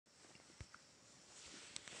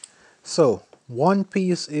So, One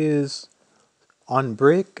Piece is on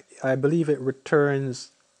break. I believe it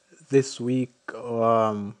returns this week.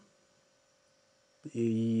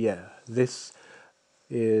 Yeah, this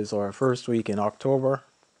is our first week in October,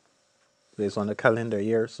 based on the calendar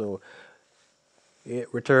year. So,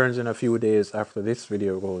 it returns in a few days after this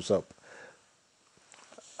video goes up.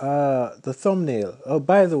 The thumbnail. Oh,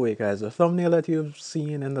 by the way, guys, the thumbnail that you've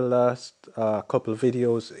seen in the last couple of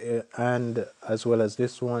videos, and as well as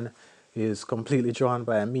this one, is completely drawn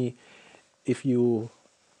by me. If you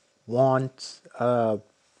want, if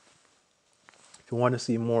you want to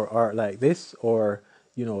see more art like this, or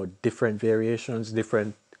different variations,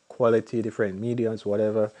 different quality, different mediums,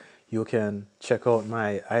 whatever, you can check out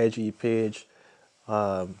my IG page.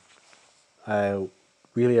 Um, I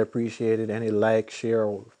really appreciate it. Any like, share,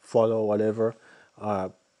 follow, whatever. Uh,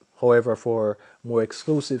 However, for more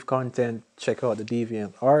exclusive content, check out the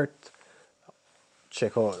Deviant Art,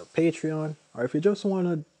 check out the Patreon, or if you just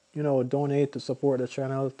want to, donate to support the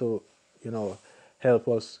channel to, help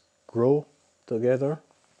us grow together,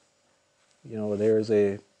 there's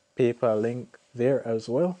a PayPal link there as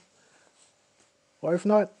well. Or if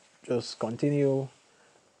not, just continue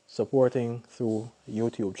supporting through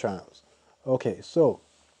YouTube channels. Okay, so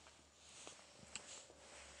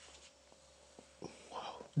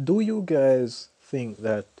do you guys think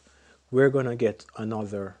that we're gonna get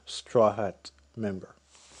another Straw Hat member?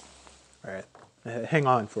 All right, hang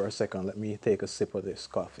on for a second. Let me take a sip of this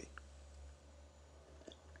coffee.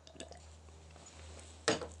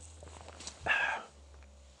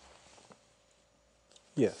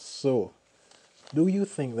 Yes. So, do you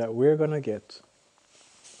think that we're gonna get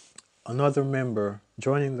another member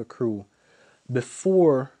joining the crew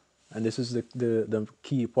before? And this is the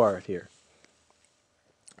key part here.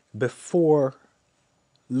 Before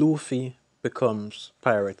Luffy becomes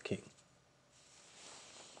Pirate King.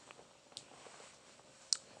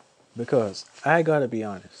 Because I gotta be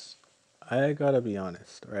honest. I gotta be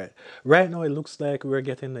honest, right? Right now, it looks like we're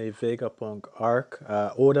getting a Vegapunk arc.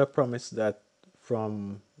 Oda promised that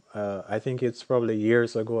from, I think it's probably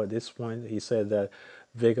years ago at this point. He said that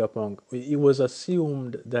Vegapunk, it was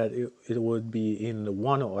assumed that it would be in the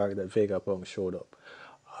Wano arc that Vegapunk showed up.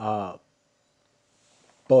 Uh,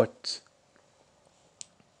 but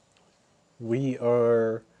we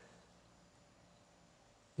are,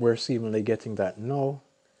 we're seemingly getting that no.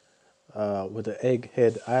 With the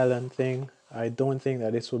Egghead Island thing. I don't think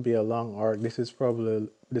that this will be a long arc. This is probably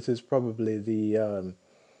the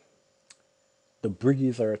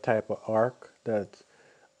breather type of arc that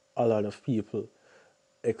a lot of people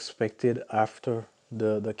expected after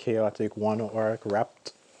the chaotic Wano arc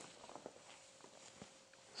wrapped.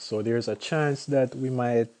 So there's a chance that we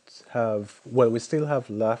might have, well, we still have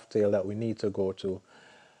Laugh Tale that we need to go to,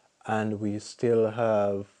 and we still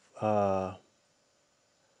have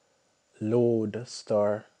Load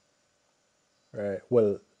Star, right?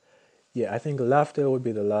 Well, yeah, I think Laughter would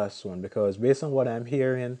be the last one because based on what I'm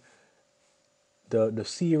hearing,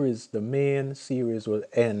 the main series will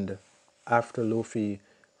end after Luffy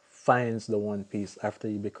finds the One Piece after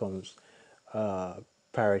he becomes uh,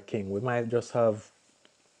 Pirate King. We might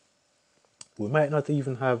not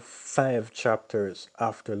even have 5 chapters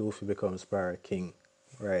after Luffy becomes Pirate King,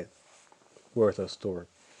 right? Worth a story.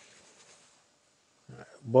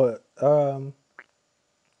 But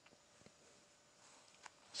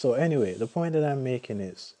so anyway, the point that I'm making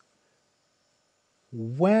is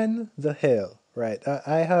when the hell, right?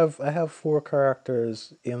 I have 4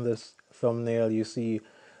 characters in this thumbnail. You see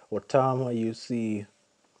Otama, you see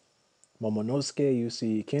Momonosuke, you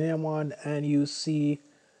see Kinemon, and you see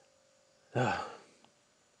the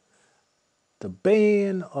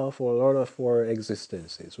bane of a lot of our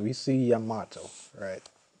existences. We see Yamato, right?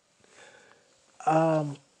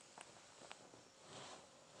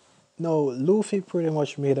 No, Luffy pretty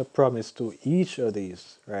much made a promise to each of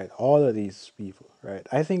these, right? All of these people, right?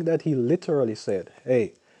 I think that he literally said,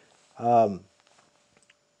 "Hey,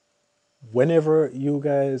 whenever you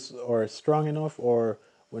guys are strong enough or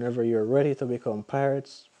whenever you're ready to become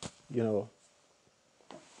pirates, you know,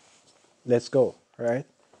 let's go, right?"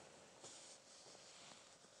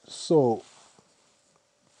 So,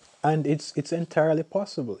 and it's entirely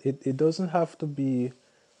possible. It doesn't have to be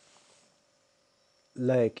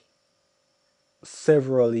like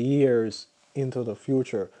several years into the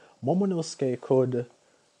future. Momonosuke could,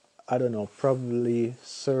 I don't know, probably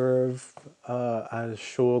serve as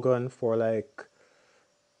shogun for like,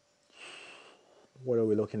 what are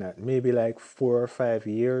we looking at? Maybe like 4 or 5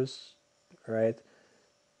 years, right?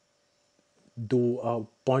 Do a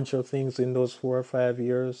bunch of things in those 4 or 5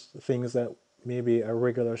 years, things that maybe a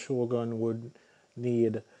regular shogun would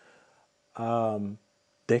need.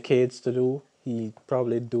 decades to do. He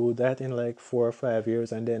probably do that in like 4 or 5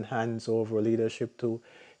 years and then hands over leadership to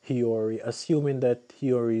Hiyori, assuming that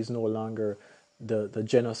Hiyori is no longer the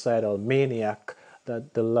genocidal maniac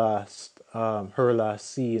that the last her last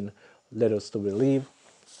scene led us to believe.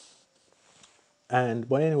 And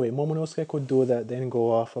but anyway, Momonosuke could do that, then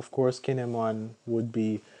go off. Of course, Kinemon would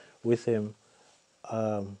be with him.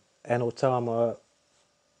 And Otama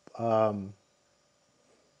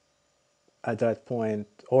at that point,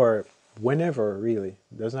 or whenever really,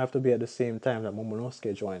 doesn't have to be at the same time that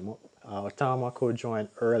Momonosuke joined. Otama could join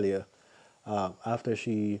earlier, after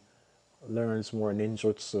she learns more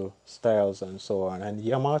ninjutsu styles and so on. And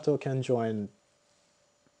Yamato can join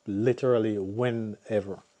literally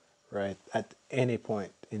whenever, right? At any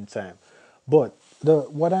point in time. But the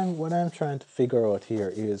what I'm trying to figure out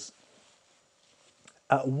here is,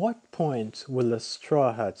 at what point will the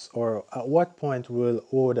Straw Hats, or at what point will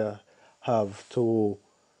Oda have to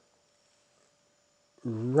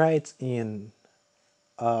write in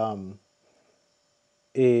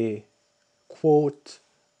a quote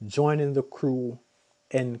joining the crew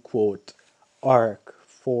end quote arc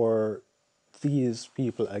for these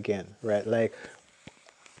people again, right? Like,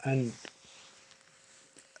 and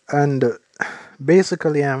and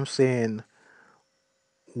basically I'm saying,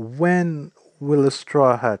 when will the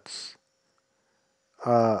Straw Hats,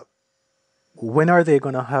 when are they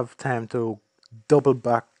gonna have time to double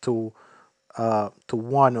back to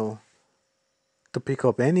Wano to pick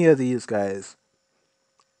up any of these guys,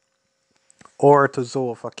 or to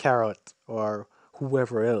Zoe for Carrot or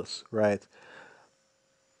whoever else, right?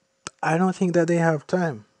 I don't think that they have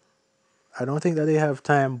time. I don't think that they have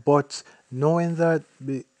time, but knowing that,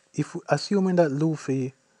 if assuming that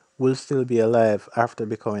Luffy will still be alive after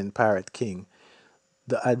becoming Pirate King,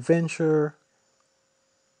 the adventure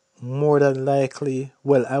more than likely,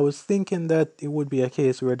 well, I was thinking that it would be a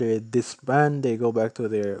case where they disband, they go back to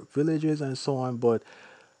their villages and so on, but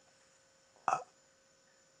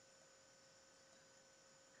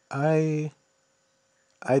I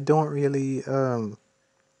I don't really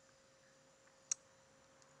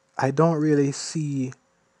I don't really see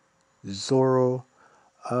Zoro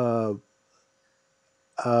I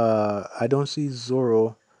don't see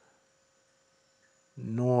Zoro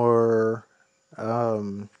nor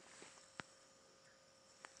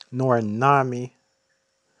nor Nami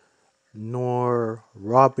nor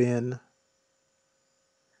Robin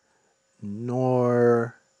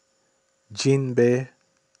nor Jinbe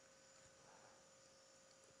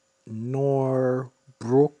nor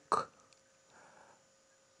Brook,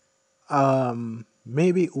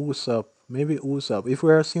 maybe Usopp, maybe Usopp. If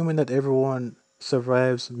we're assuming that everyone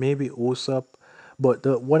survives, maybe Usopp. But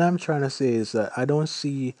what I'm trying to say is that I don't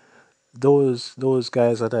see those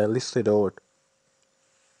guys that I listed out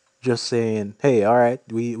just saying, "Hey, all right,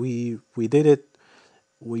 we did it.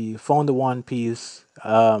 We found the One Piece.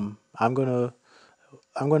 I'm gonna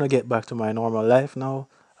get back to my normal life now."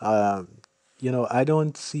 Um, I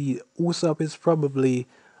don't see, Usopp is probably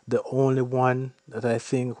the only one that I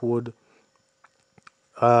think would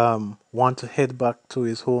want to head back to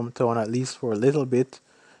his hometown at least for a little bit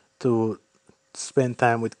to spend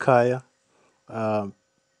time with Kaya.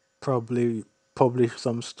 Probably publish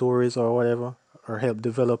some stories or whatever, or help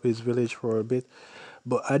develop his village for a bit.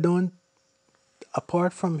 But I don't,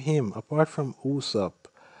 apart from him, apart from Usopp,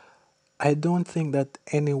 I don't think that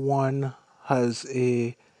anyone has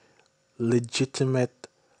a legitimate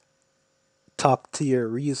top tier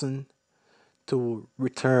reason to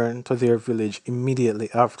return to their village immediately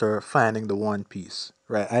after finding the One Piece.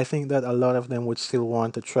 Right? I think that a lot of them would still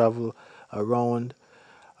want to travel around,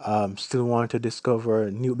 still want to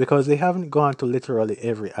discover new, because they haven't gone to literally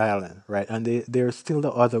every island, right? And there's still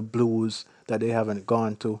the other blues that they haven't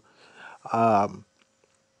gone to.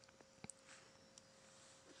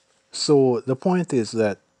 So the point is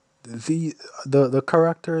that the the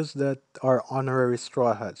characters that are honorary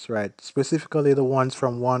Straw Hats, right? Specifically the ones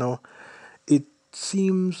from Wano, it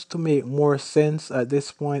seems to make more sense at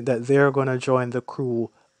this point that they're gonna join the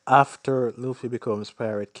crew after Luffy becomes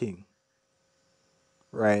Pirate King,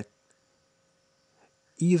 right?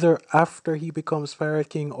 Either after he becomes Pirate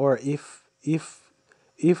King, or if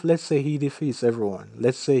let's say he defeats everyone.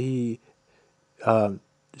 Let's say he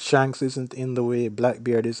Shanks isn't in the way,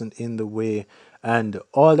 Blackbeard isn't in the way, and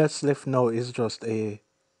all that's left now is just a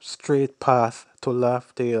straight path to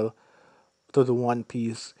Laugh Tale, to the One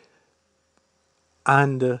Piece,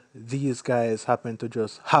 and these guys happen to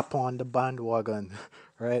just hop on the bandwagon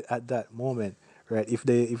right at that moment, right? If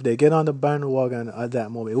they get on the bandwagon at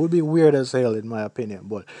that moment, it would be weird as hell in my opinion.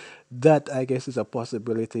 But that I guess is a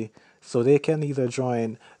possibility. So they can either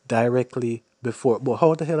join directly before. But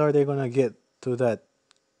how the hell are they gonna get to that?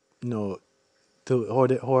 You know, to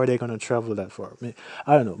how are they gonna travel that far?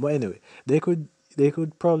 I don't know. But anyway, they could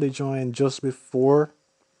probably join just before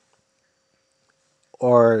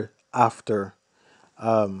or after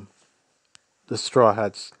the Straw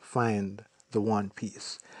Hats find the One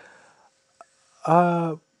Piece.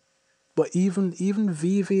 But even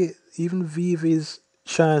Vivi's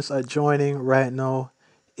chance at joining right now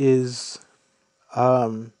is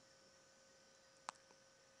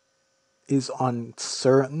is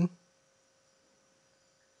uncertain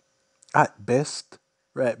at best,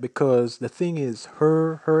 right? Because the thing is,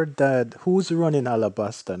 her dad, who's running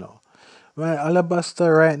Alabasta now? Right,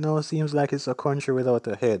 Alabasta right now seems like it's a country without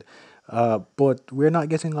a head. But we're not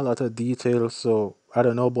getting a lot of details, so I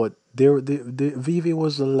don't know. But Vivi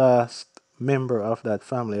was the last member of that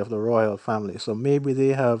family, of the royal family. So maybe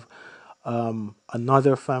they have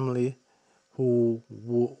another family who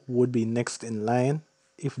would be next in line.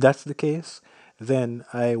 If that's the case, then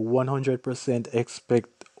I 100%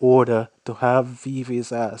 expect Oda to have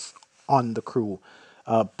Vivi's ass on the crew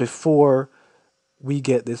before we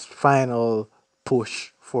get this final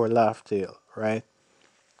push for Laugh Tale, right?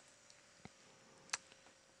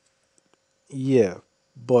 Yeah,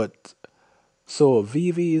 but so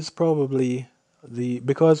Vivi is probably the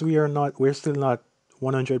because we're still not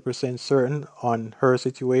 100% certain on her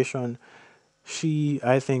situation. She,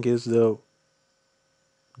 I think, is the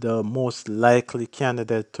most likely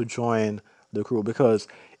candidate to join the crew because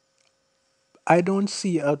I don't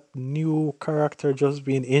see a new character just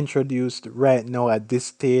being introduced right now at this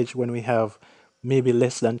stage when we have maybe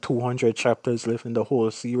less than 200 chapters left in the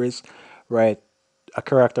whole series, right? A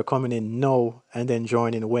character coming in now and then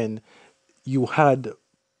joining when you had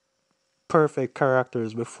perfect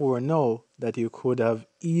characters before now that you could have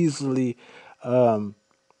easily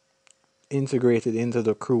integrated into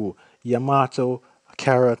the crew. Yamato,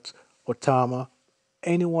 Carrot, Otama,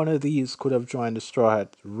 any one of these could have joined the Straw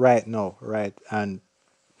Hat right now, right? And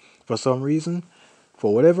for some reason,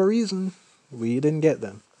 for whatever reason, we didn't get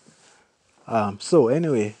them. So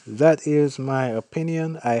anyway, that is my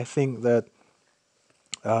opinion. I think that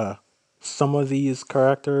some of these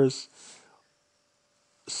characters,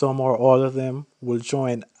 some or all of them, will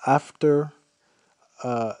join after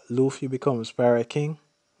Luffy becomes Pirate King,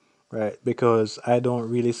 right? Because I don't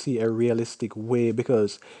really see a realistic way.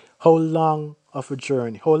 Because how long of a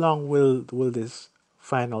journey? How long will this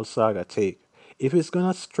final saga take? If it's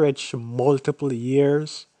gonna stretch multiple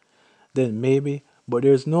years, then maybe. But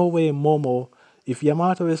there's no way Momo, if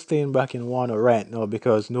Yamato is staying back in Wano right now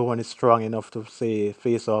because no one is strong enough to say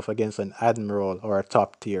face off against an admiral or a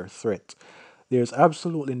top tier threat, there's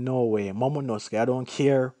absolutely no way Momonosuke. I don't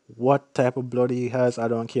care what type of blood he has. I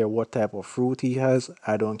don't care what type of fruit he has.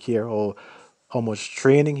 I don't care how much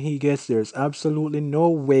training he gets. There's absolutely no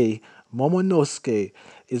way Momonosuke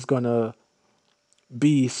is gonna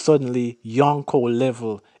be suddenly Yonko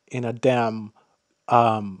level in a damn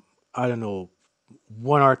I don't know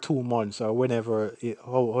 1 or 2 months or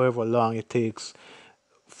however long it takes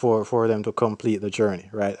for them to complete the journey,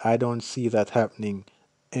 right? I don't see that happening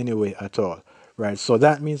anyway at all, right? So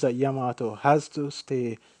that means that Yamato has to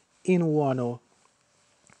stay in Wano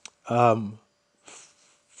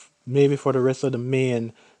maybe for the rest of the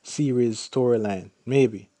main series storyline.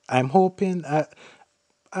 Maybe I'm hoping.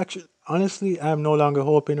 Actually, honestly, I'm no longer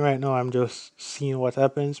hoping right now. I'm just seeing what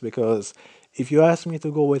happens because if you ask me to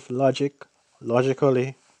go with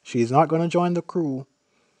logically, she's not gonna join the crew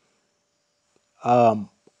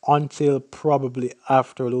until probably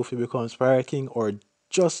after Luffy becomes Pirate King or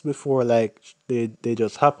just before, like they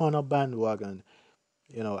just hop on a bandwagon,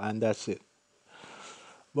 and that's it.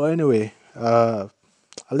 But anyway,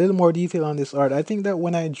 a little more detail on this art. I think that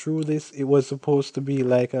when I drew this, it was supposed to be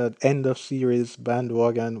like an end of series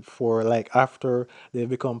bandwagon for like after they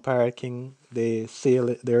become Pirate King, they're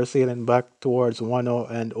sailing back towards Wano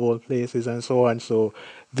and old places and so on. So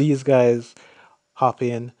these guys hop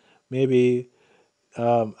in. Maybe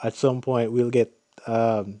at some point we'll get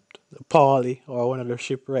Paulie or one of the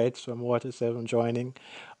shipwrights from Water 7 joining.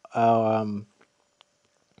 Um,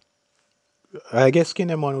 I guess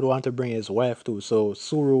Kinemon would want to bring his wife too, so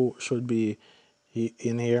Suru should be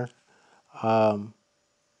in here.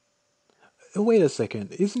 Wait a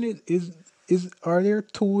second, isn't it is are there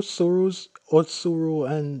two Surus, Otsuru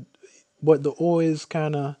and but the O is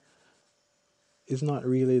kind of is not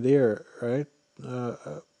really there, right?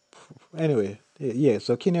 Anyway, Yeah,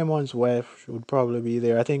 so Kinemon's wife would probably be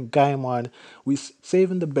there. I think Gaimon,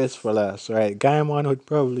 saving the best for last, right? Gaimon would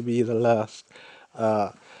probably be the last uh,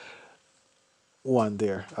 one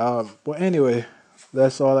there. But anyway,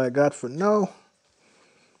 that's all I got for now.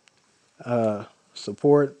 Uh,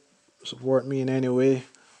 support, support me in any way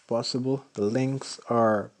possible. The links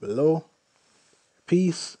are below.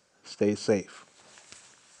 Peace. Stay safe.